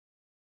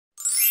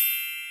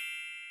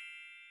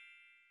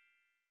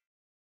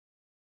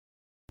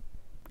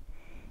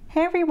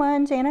Hey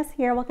everyone, Janice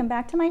here. Welcome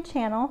back to my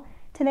channel.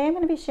 Today I'm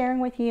going to be sharing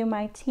with you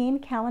my team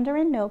calendar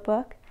and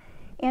notebook.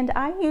 And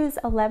I use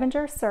a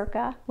Levenger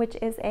Circa, which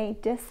is a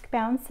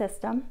disc-bound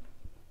system.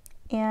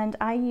 And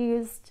I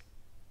used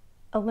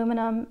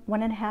aluminum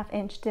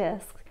 1.5-inch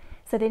discs.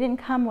 So they didn't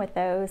come with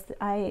those.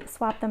 I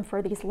swapped them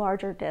for these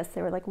larger discs.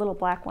 They were like little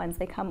black ones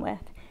they come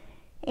with.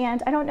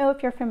 And I don't know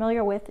if you're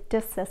familiar with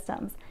disc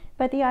systems,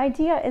 but the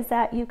idea is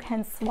that you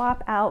can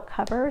swap out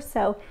covers.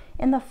 So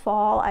in the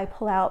fall, I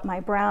pull out my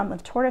brown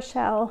with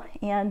tortoiseshell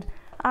and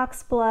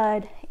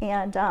oxblood,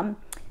 and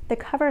the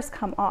covers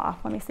come off.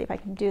 Let me see if I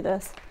can do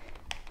this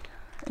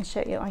and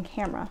show you on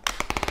camera.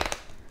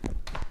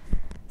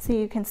 So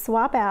you can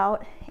swap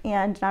out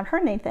and not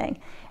hurt anything.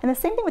 And the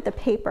same thing with the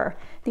paper.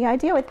 The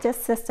idea with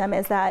disc system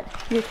is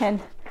that you can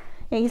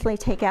easily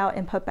take out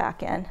and put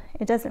back in.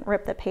 It doesn't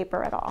rip the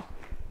paper at all.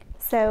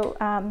 So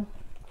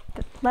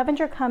the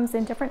Levenger comes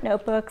in different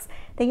notebooks.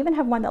 They even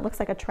have one that looks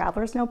like a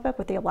traveler's notebook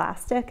with the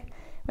elastic,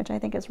 which I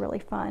think is really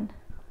fun.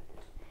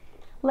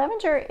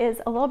 Levenger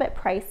is a little bit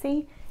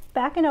pricey.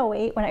 Back in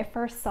 08, when I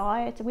first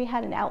saw it, we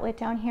had an outlet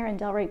down here in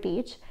Delray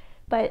Beach.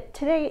 But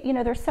today, you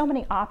know, there's so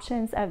many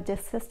options of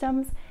disc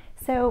systems.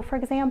 So for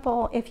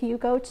example, if you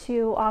go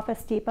to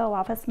Office Depot,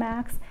 Office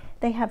Max,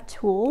 they have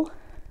Tool.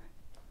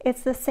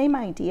 It's the same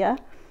idea.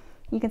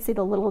 You can see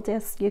the little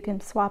discs you can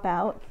swap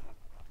out.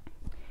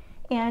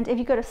 And if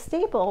you go to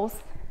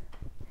Staples,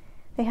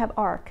 they have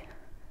Arc.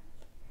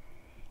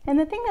 And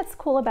the thing that's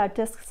cool about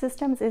disc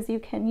systems is you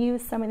can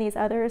use some of these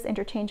others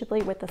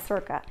interchangeably with the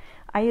Circa.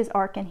 I use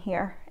Arc in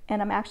here, and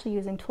I'm actually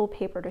using tool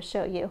paper to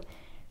show you.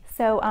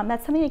 So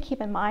that's something to keep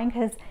in mind,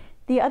 because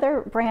the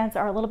other brands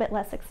are a little bit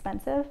less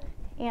expensive.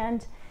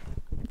 And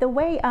the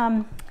way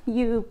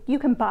you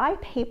can buy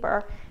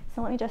paper,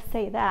 so let me just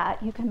say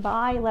that, you can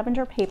buy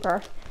Levenger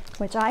paper,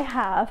 which I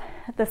have.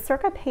 The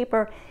Circa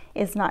paper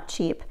is not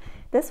cheap.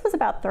 This was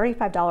about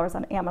 $35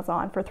 on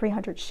Amazon for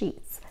 300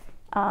 sheets.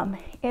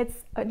 It's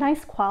a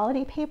nice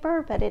quality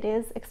paper, but it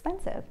is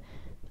expensive,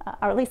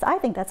 or at least I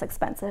think that's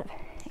expensive.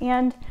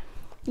 And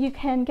you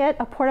can get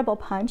a portable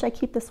punch. I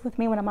keep this with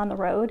me when I'm on the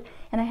road,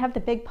 and I have the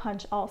big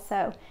punch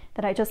also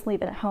that I just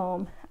leave at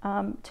home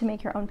to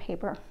make your own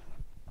paper.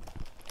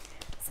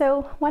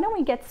 So why don't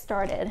we get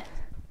started?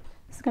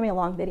 This is gonna be a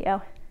long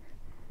video.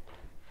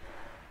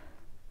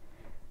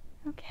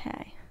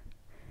 Okay,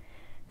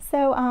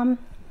 so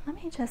let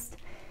me just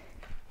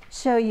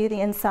show you the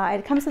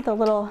inside. It comes with a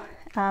little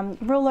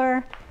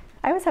ruler.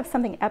 I always have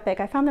something epic.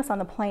 I found this on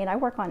the plane. I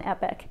work on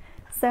Epic.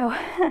 So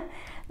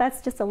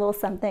that's just a little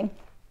something.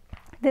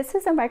 This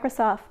is a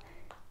Microsoft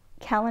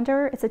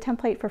calendar. It's a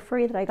template for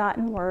free that I got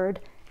in Word.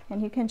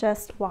 And you can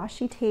just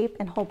washi tape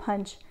and hole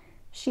punch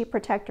sheet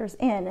protectors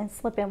in and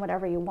slip in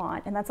whatever you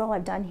want. And that's all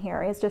I've done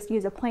here is just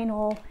use a plain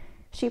old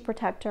sheet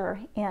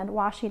protector and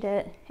washied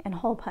it and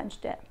hole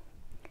punched it.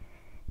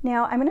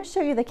 Now I'm going to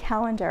show you the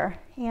calendar,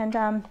 and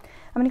I'm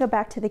going to go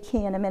back to the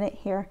key in a minute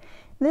here.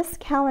 This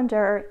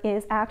calendar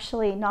is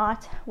actually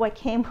not what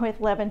came with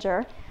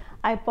Levenger.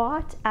 I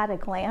bought At a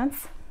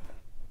Glance,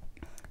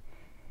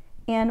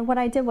 and what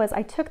I did was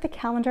I took the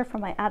calendar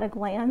from my At a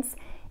Glance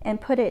and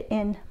put it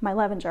in my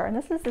Levenger, and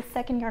this is the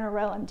second year in a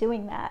row I'm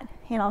doing that.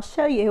 And I'll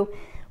show you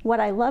what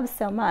I love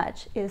so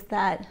much is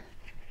that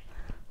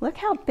look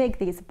how big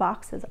these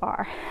boxes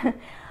are.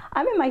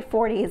 I'm in my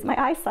 40s, my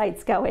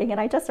eyesight's going, and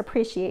I just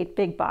appreciate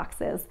big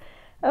boxes.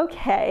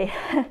 Okay,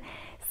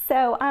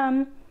 so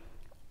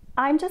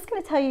I'm just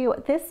gonna tell you,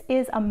 this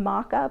is a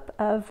mock-up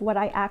of what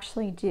I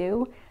actually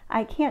do.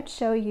 I can't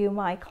show you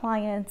my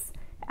client's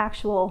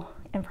actual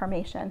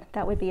information.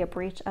 That would be a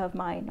breach of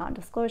my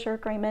non-disclosure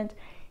agreement.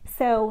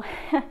 So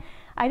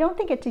I don't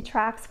think it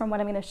detracts from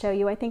what I'm gonna show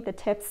you. I think the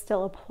tips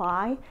still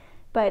apply,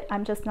 but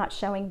I'm just not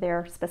showing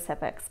their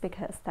specifics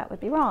because that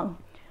would be wrong.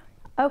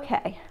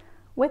 Okay.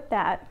 With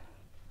that,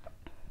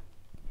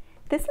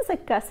 this is a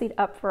gussied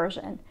up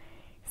version.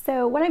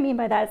 So what I mean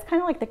by that, it's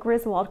kind of like the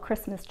Griswold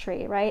Christmas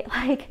tree, right?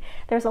 Like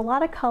there's a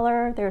lot of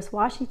color, there's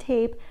washi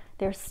tape,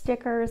 there's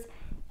stickers.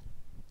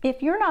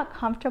 If you're not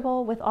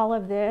comfortable with all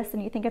of this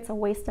and you think it's a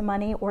waste of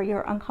money, or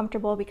you're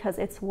uncomfortable because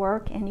it's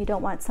work and you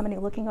don't want somebody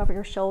looking over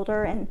your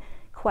shoulder and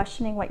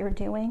questioning what you're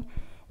doing,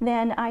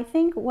 then I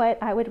think what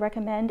I would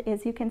recommend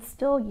is you can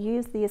still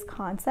use these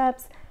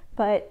concepts,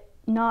 but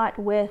not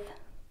with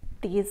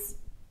these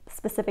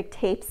specific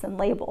tapes and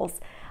labels.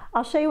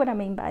 I'll show you what I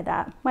mean by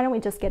that. Why don't we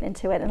just get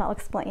into it and I'll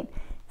explain.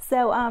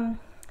 So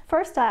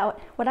first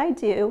out, what I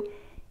do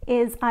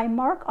is I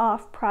mark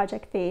off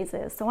project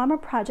phases. So I'm a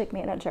project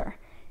manager.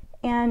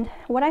 And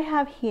what I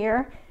have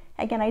here,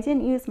 again, I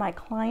didn't use my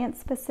client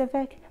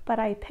specific, but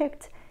I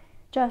picked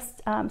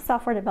just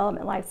software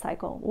development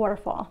lifecycle,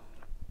 waterfall.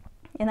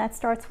 And that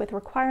starts with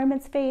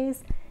requirements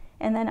phase.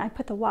 And then I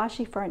put the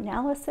washi for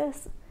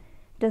analysis,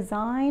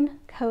 design,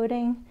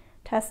 coding,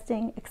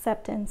 testing,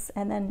 acceptance,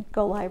 and then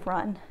go live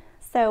run.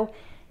 So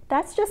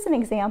that's just an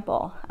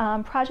example.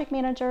 Project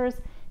managers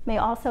may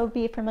also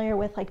be familiar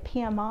with like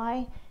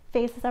PMI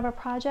phases of a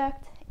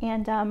project,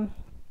 and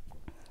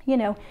you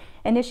know,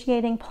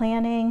 initiating,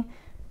 planning,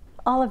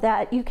 all of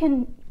that. You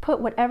can put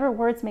whatever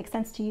words make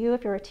sense to you.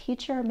 If you're a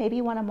teacher, maybe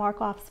you want to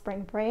mark off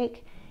spring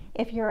break.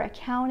 If you're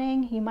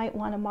accounting, you might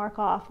want to mark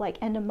off like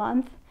end of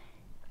month.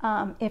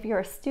 If you're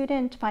a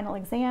student, final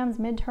exams,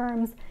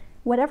 midterms,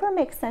 whatever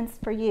makes sense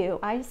for you.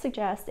 I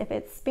suggest if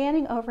it's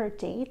spanning over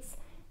dates,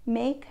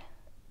 make,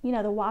 you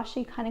know, the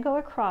washi kind of go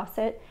across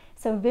it,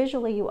 so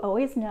visually you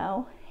always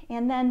know,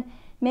 and then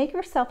make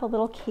yourself a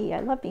little key. I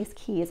love these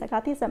keys. I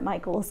got these at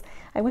Michael's.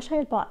 I wish I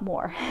had bought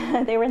more.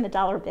 They were in the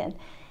dollar bin.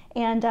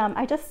 And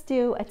I just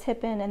do a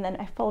tip in and then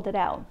I fold it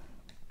out.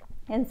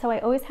 And so I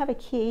always have a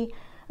key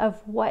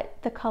of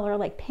what the color,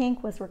 like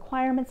pink was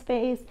requirements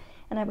phase,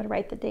 and I would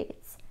write the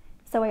dates.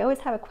 So I always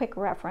have a quick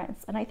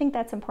reference, and I think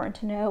that's important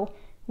to know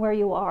where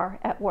you are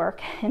at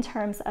work in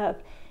terms of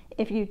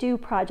if you do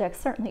projects,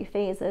 certainly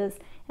phases.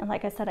 And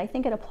like I said, I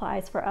think it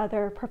applies for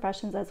other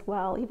professions as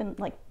well, even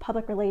like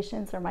public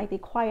relations. There might be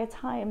quiet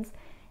times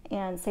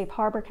and safe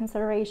harbor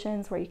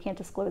considerations where you can't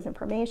disclose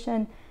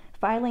information,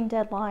 filing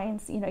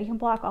deadlines, you know, you can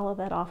block all of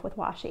that off with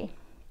washi.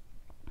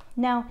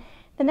 Now,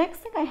 the next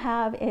thing I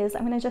have is,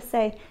 I'm going to just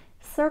say,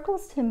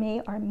 circles to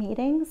me are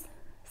meetings.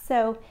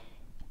 So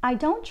I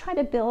don't try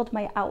to build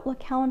my Outlook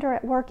calendar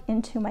at work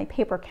into my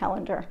paper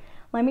calendar.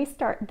 Let me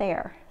start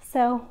there.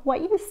 So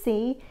what you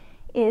see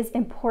is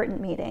important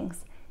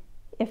meetings.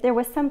 If there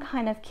was some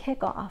kind of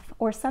kickoff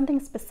or something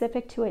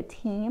specific to a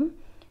team,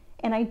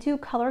 and I do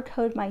color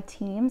code my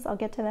teams, I'll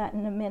get to that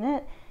in a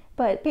minute,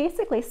 but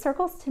basically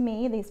circles to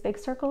me, these big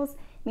circles,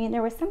 mean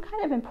there was some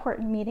kind of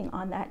important meeting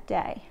on that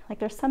day. Like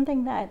there's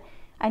something that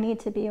I need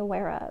to be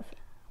aware of,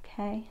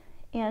 okay?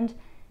 And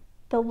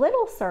the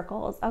little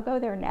circles, I'll go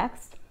there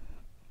next.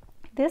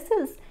 This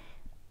is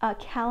a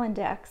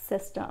Calendex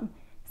system.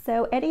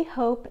 So Eddy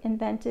Hope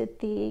invented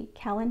the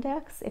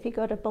Calendex. If you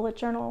go to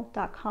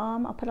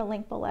bulletjournal.com, I'll put a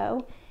link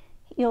below,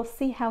 you'll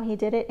see how he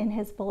did it in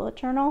his bullet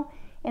journal.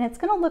 And it's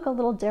going to look a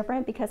little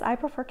different because I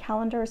prefer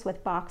calendars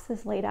with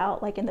boxes laid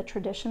out like in the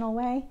traditional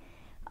way.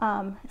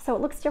 So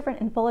it looks different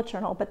in bullet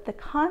journal, but the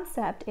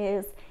concept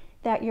is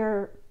that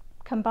you're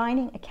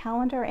combining a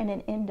calendar and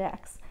an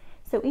index.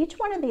 So each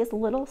one of these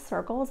little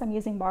circles, I'm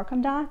using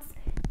Markham dots,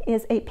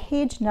 is a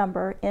page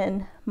number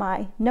in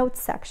my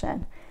notes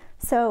section.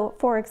 So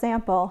for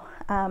example,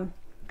 let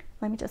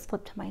me just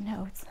flip to my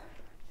notes.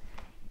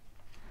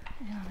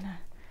 And I'm gonna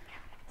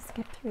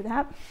skip through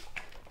that.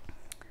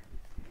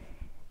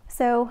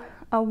 So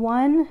a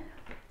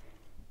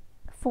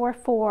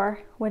 144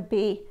 would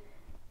be,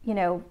 you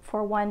know,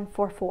 for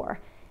 144.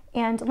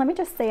 And let me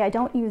just say, I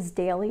don't use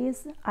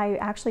dailies. I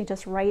actually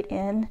just write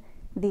in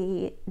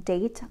the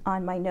date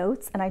on my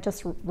notes, and I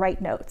just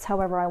write notes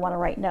however I want to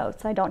write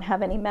notes. I don't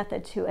have any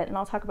method to it, and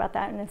I'll talk about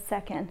that in a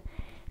second.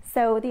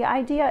 So the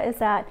idea is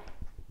that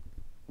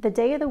the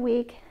day of the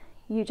week,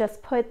 you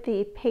just put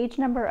the page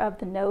number of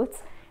the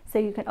notes so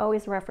you can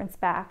always reference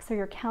back. So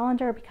your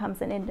calendar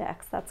becomes an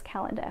index. That's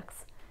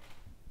Calendex.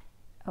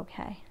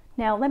 Okay,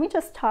 now let me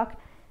just talk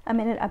a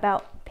minute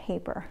about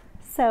paper.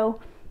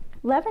 So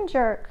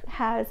Levenger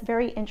has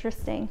very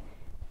interesting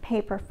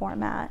paper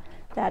format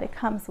that it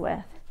comes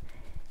with.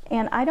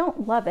 And I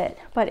don't love it,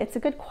 but it's a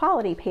good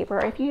quality paper.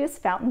 If you use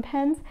fountain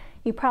pens,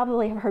 you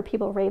probably have heard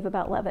people rave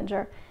about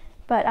Levenger.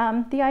 But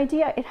the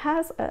idea, it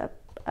has a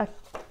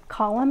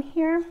column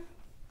here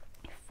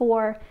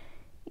for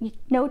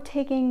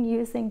note-taking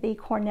using the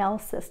Cornell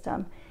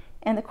system.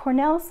 And the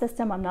Cornell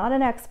system, I'm not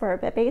an expert,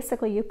 but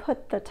basically you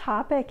put the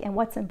topic and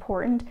what's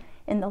important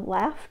in the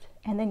left,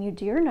 and then you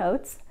do your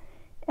notes.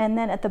 And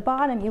then at the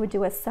bottom, you would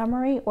do a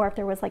summary, or if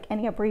there was like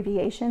any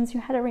abbreviations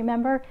you had to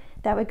remember,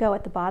 that would go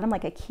at the bottom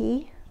like a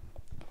key.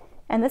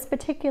 And this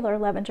particular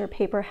Levenger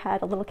paper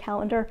had a little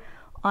calendar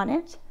on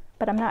it,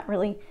 but I'm not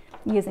really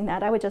using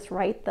that. I would just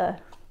write the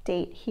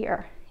date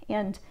here.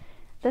 And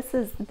this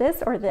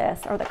are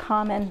the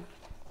common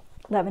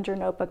Levenger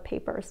notebook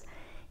papers.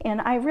 And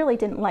I really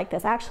didn't like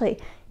this. Actually,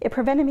 it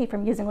prevented me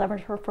from using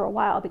Levenger for a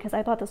while because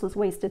I thought this was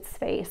wasted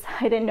space.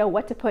 I didn't know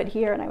what to put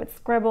here, and I would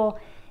scribble,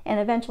 and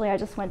eventually I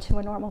just went to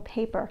a normal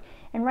paper.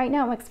 And right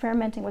now I'm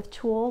experimenting with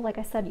Tool. Like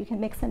I said, you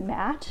can mix and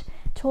match.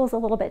 Tool's a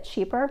little bit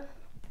cheaper.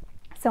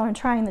 So I'm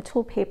trying the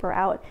Tool paper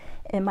out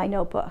in my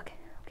notebook.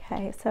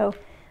 Okay, so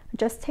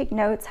just take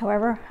notes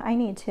however I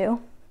need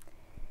to.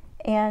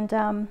 And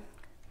let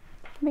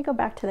me go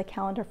back to the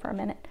calendar for a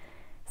minute.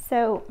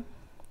 So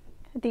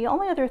the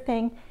only other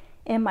thing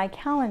in my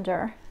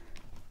calendar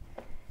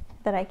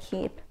that I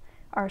keep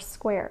are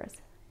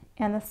squares.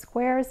 And the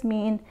squares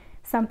mean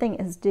something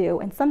is due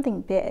and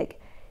something big.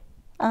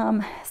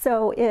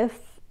 So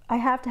if I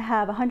have to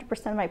have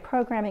 100% of my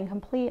programming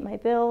complete, my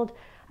build,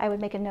 I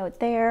would make a note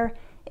there.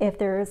 If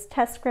there's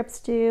test scripts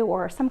due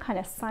or some kind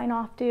of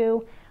sign-off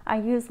due, I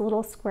use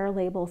little square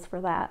labels for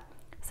that.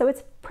 So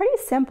it's pretty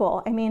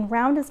simple. I mean,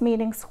 round is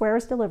meetings, square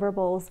is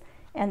deliverables,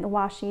 and the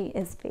washi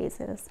is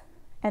phases.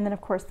 And then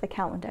of course the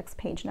Calendex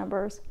page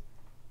numbers.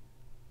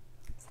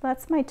 So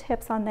that's my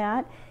tips on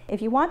that.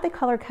 If you want the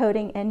color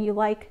coding and you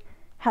like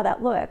how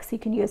that looks, you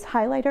can use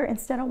highlighter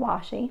instead of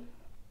washi.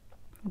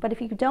 But if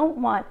you don't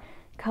want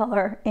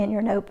color in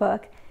your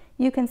notebook,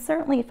 you can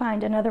certainly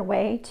find another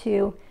way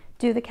to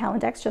do the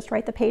Calendex, just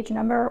write the page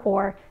number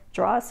or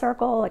draw a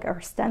circle, like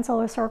or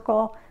stencil a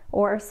circle,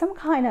 or some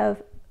kind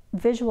of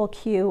visual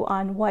cue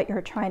on what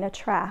you're trying to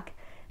track.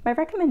 My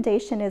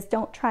recommendation is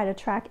don't try to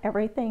track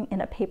everything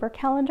in a paper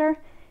calendar.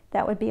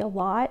 That would be a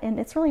lot, and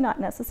it's really not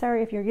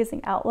necessary if you're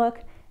using Outlook.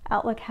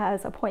 Outlook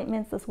has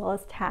appointments as well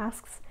as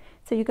tasks,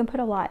 so you can put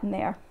a lot in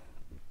there.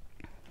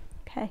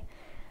 Okay.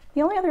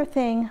 The only other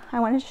thing I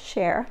wanted to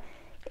share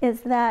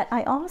is that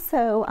I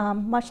also,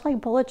 much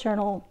like bullet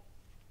journal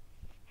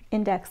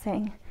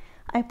indexing,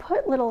 I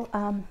put little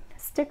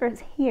stickers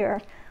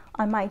here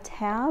on my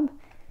tab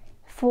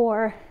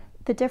for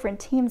the different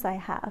teams I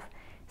have.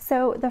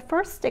 So the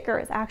first sticker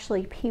is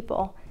actually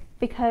people,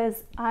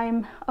 because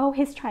I'm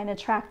always trying to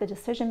track the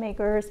decision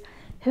makers,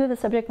 who the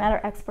subject matter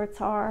experts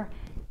are,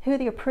 who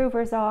the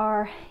approvers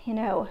are, you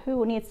know,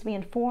 who needs to be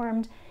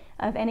informed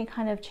of any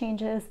kind of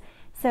changes.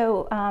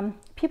 So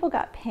people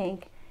got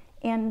pink,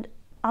 and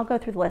I'll go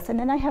through the list, and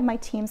then I have my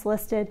teams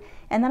listed,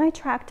 and then I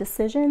track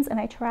decisions and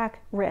I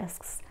track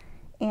risks.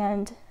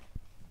 And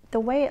the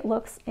way it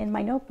looks in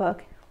my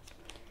notebook,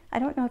 I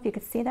don't know if you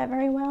could see that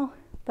very well,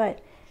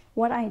 but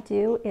what I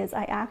do is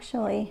I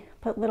actually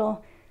put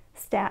little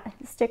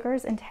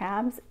stickers and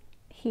tabs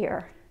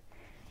here.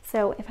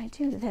 So if I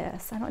do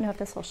this, I don't know if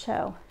this will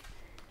show.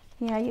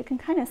 Yeah, you can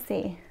kind of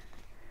see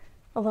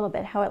a little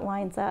bit how it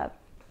lines up,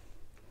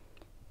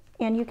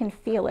 and you can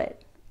feel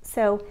it.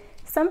 So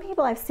some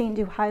people I've seen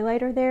do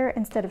highlighter there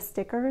instead of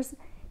stickers,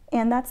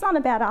 and that's not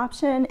a bad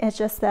option. It's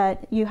just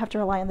that you have to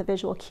rely on the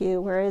visual cue,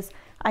 whereas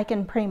I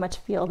can pretty much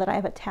feel that I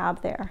have a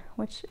tab there,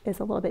 which is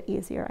a little bit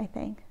easier, I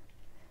think.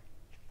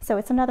 So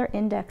it's another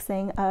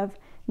indexing of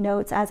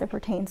notes as it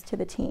pertains to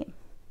the team.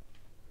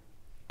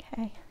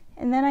 Okay,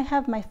 and then I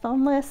have my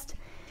phone list.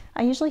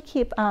 I usually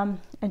keep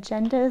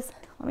agendas.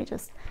 Let me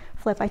just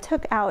flip. I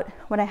took out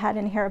what I had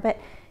in here, but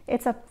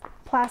it's a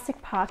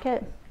plastic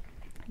pocket.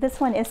 This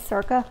one is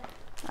Circa.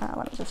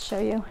 Let me just show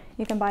you.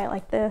 You can buy it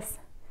like this.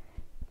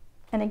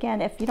 And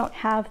again, if you don't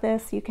have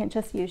this, you can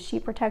just use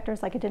sheet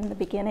protectors like I did in the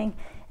beginning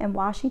and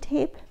washi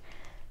tape.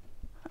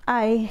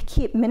 I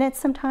keep minutes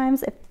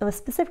sometimes,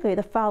 specifically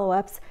the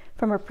follow-ups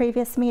from a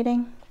previous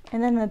meeting.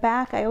 And then in the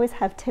back, I always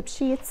have tip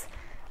sheets.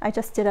 I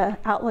just did an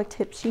Outlook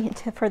tip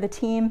sheet for the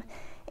team,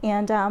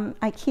 and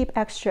I keep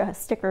extra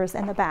stickers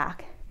in the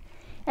back.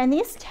 And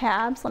these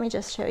tabs, let me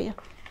just show you.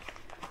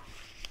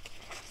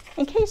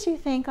 In case you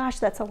think, gosh,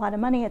 that's a lot of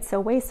money, it's so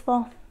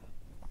wasteful.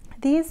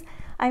 These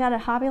I got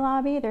at Hobby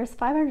Lobby. There's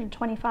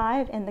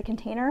 525 in the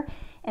container,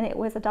 and it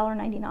was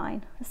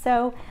 $1.99.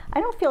 So I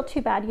don't feel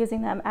too bad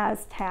using them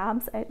as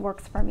tabs. It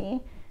works for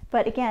me.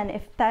 But again,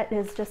 if that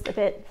is just a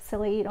bit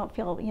silly, you don't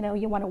feel, you know,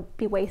 you want to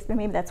be wasteful,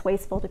 maybe that's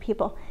wasteful to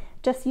people,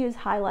 just use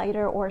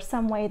highlighter or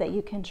some way that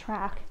you can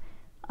track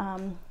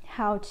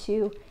how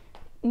to,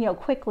 you know,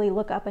 quickly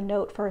look up a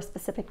note for a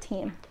specific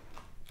team.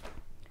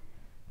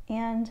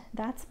 And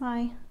that's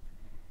my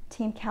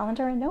team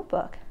calendar and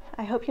notebook.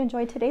 I hope you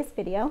enjoyed today's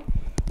video.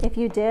 If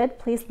you did,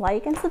 please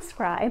like and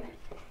subscribe.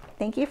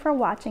 Thank you for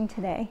watching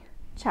today.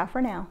 Ciao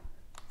for now.